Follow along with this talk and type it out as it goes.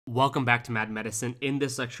Welcome back to Mad Medicine. In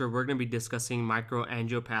this lecture, we're going to be discussing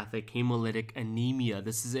microangiopathic hemolytic anemia.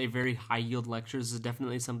 This is a very high-yield lecture. This is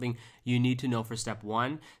definitely something you need to know for step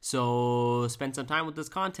one. So spend some time with this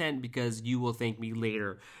content because you will thank me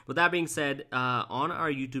later. With that being said, on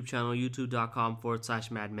our YouTube channel,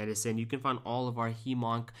 youtube.com/madmedicine, you can find all of our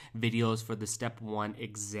Hemonc videos for the step one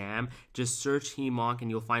exam. Just search Hemonc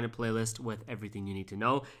and you'll find a playlist with everything you need to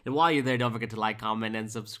know. And while you're there, don't forget to like, comment,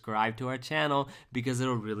 and subscribe to our channel because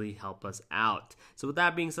it'll really help us out. So with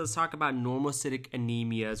that being said, let's talk about normocytic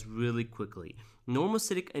anemias really quickly.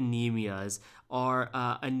 Normocytic anemias are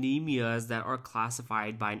anemias that are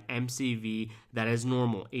classified by an MCV that is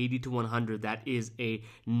normal, 80 to 100. That is a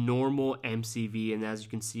normal MCV, and as you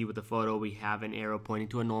can see with the photo, we have an arrow pointing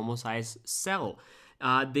to a normal size cell.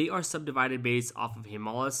 They are subdivided based off of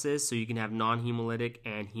hemolysis, so you can have non-hemolytic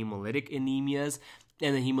and hemolytic anemias.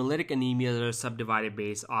 And the hemolytic anemias are subdivided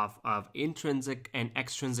based off of intrinsic and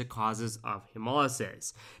extrinsic causes of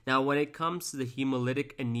hemolysis. Now, when it comes to the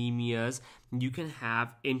hemolytic anemias, you can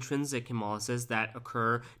have intrinsic hemolysis that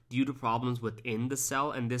occur due to problems within the cell,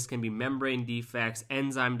 and this can be membrane defects,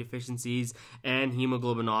 enzyme deficiencies, and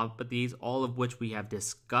hemoglobinopathies, all of which we have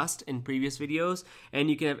discussed in previous videos. And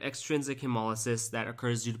you can have extrinsic hemolysis that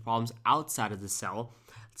occurs due to problems outside of the cell.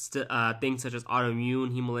 Things such as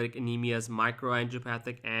autoimmune hemolytic anemias,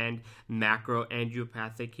 microangiopathic and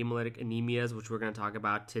macroangiopathic hemolytic anemias, which we're going to talk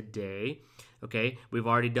about today. Okay, we've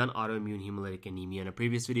already done autoimmune hemolytic anemia in a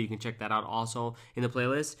previous video. You can check that out also in the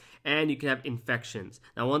playlist. And you can have infections.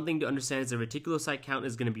 Now, one thing to understand is the reticulocyte count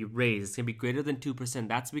is going to be raised. It's going to be greater than 2%.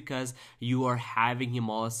 That's because you are having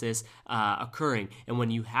hemolysis occurring. And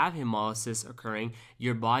when you have hemolysis occurring,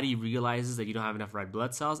 your body realizes that you don't have enough red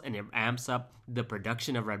blood cells, and it amps up the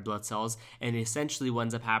production of red blood cells. And essentially what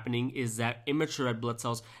ends up happening is that immature red blood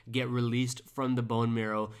cells get released from the bone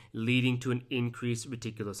marrow, leading to an increased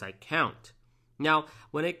reticulocyte count. Now,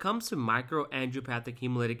 when it comes to microangiopathic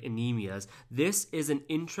hemolytic anemias, this is an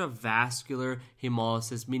intravascular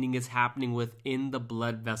hemolysis, meaning it's happening within the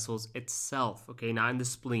blood vessels itself, okay, not in the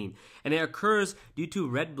spleen. And it occurs due to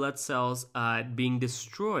red blood cells being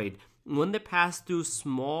destroyed when they pass through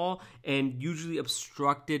small and usually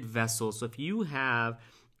obstructed vessels. So if you have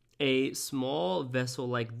a small vessel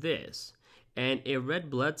like this, and a red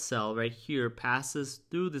blood cell right here passes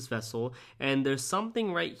through this vessel, and there's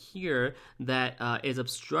something right here that is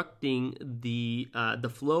obstructing the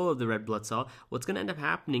flow of the red blood cell. What's going to end up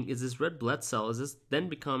happening is this red blood cell is then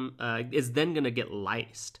going to get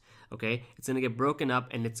lysed. Okay, it's going to get broken up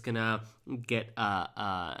and it's going to get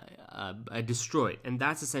destroyed, and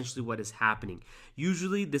that's essentially what is happening.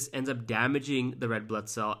 Usually, this ends up damaging the red blood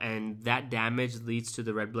cell, and that damage leads to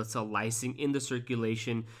the red blood cell lysing in the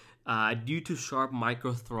circulation. Due to sharp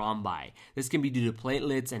microthrombi. This can be due to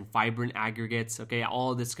platelets and fibrin aggregates. Okay,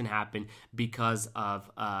 all of this can happen because of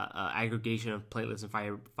aggregation of platelets and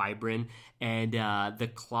fibrin, and the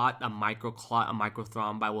clot, a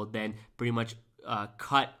microthrombi, will then pretty much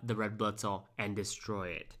cut the red blood cell and destroy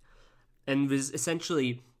it. And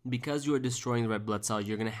essentially, because you are destroying the red blood cell,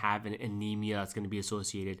 you're going to have an anemia that's going to be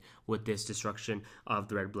associated with this destruction of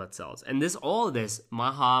the red blood cells. And all of this,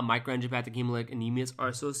 microangiopathic hemolytic anemias, are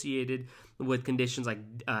associated with conditions like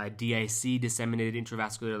DIC, disseminated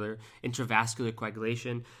intravascular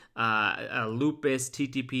coagulation, lupus,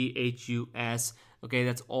 TTP, HUS. Okay,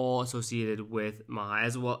 that's all associated with MAHA,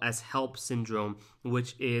 as well as HELP syndrome,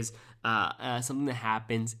 which is something that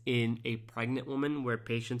happens in a pregnant woman where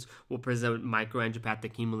patients will present with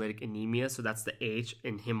microangiopathic hemolytic anemia. So that's the H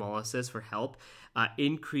in hemolysis for HELP.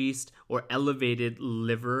 Increased or elevated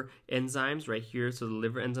liver enzymes right here. So the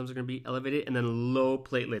liver enzymes are going to be elevated. And then low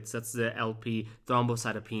platelets, that's the LP,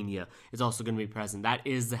 thrombocytopenia, is also going to be present. That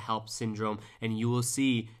is the HELP syndrome, and you will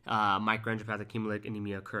see microangiopathic hemolytic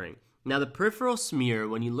anemia occurring. Now, the peripheral smear,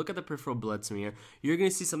 when you look at the peripheral blood smear, you're going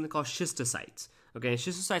to see something called schistocytes. Okay, and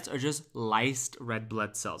schistocytes are just lysed red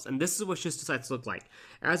blood cells. And this is what schistocytes look like.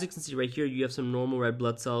 As you can see right here, you have some normal red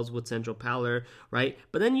blood cells with central pallor, right?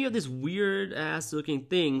 But then you have these weird-ass looking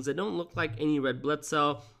things that don't look like any red blood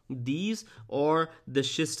cell. These are the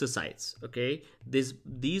schistocytes, okay?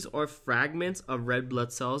 These are fragments of red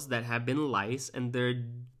blood cells that have been lysed, and they're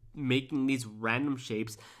making these random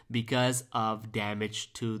shapes because of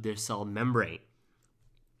damage to their cell membrane.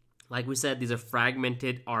 Like we said, these are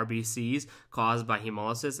fragmented RBCs caused by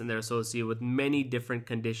hemolysis, and they're associated with many different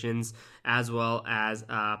conditions, as well as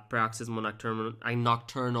paroxysmal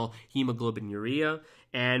nocturnal hemoglobinuria.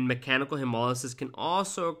 And mechanical hemolysis can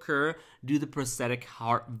also occur due to prosthetic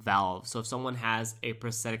heart valve. So if someone has a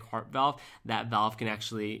prosthetic heart valve, that valve can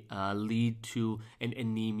actually lead to an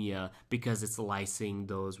anemia because it's lysing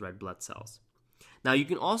those red blood cells. Now, you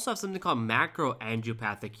can also have something called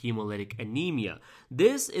macroangiopathic hemolytic anemia.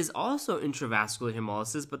 This is also intravascular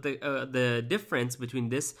hemolysis, but the difference between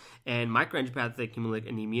this and microangiopathic hemolytic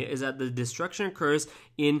anemia is that the destruction occurs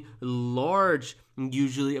in large,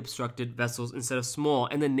 usually obstructed vessels instead of small,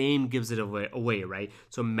 and the name gives it away, right?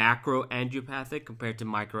 So macroangiopathic compared to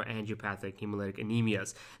microangiopathic hemolytic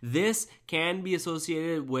anemias. This can be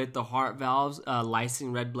associated with the heart valves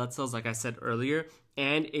lysing red blood cells, like I said earlier,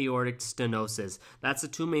 and aortic stenosis. That's the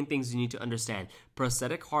two main things you need to understand: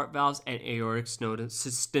 prosthetic heart valves and aortic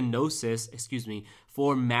stenosis,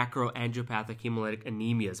 for macroangiopathic hemolytic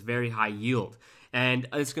anemias, very high yield. And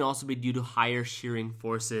this can also be due to higher shearing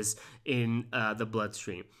forces in the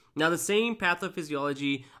bloodstream. Now, the same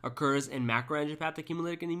pathophysiology occurs in macroangiopathic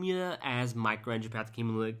hemolytic anemia as microangiopathic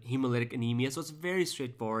hemolytic anemia, so it's very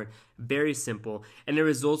straightforward, very simple, and it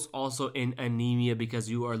results also in anemia because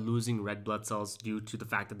you are losing red blood cells due to the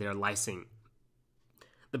fact that they are lysing.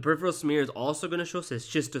 The peripheral smear is also going to show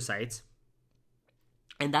schistocytes,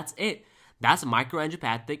 and that's it. That's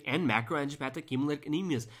microangiopathic and macroangiopathic hemolytic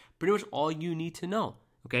anemias. Pretty much all you need to know.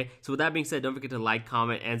 Okay, so with that being said, don't forget to like,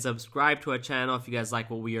 comment, and subscribe to our channel. If you guys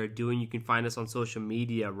like what we are doing, you can find us on social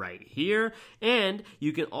media right here. And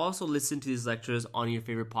you can also listen to these lectures on your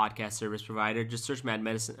favorite podcast service provider. Just search Mad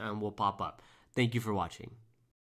Medicine and we'll pop up. Thank you for watching.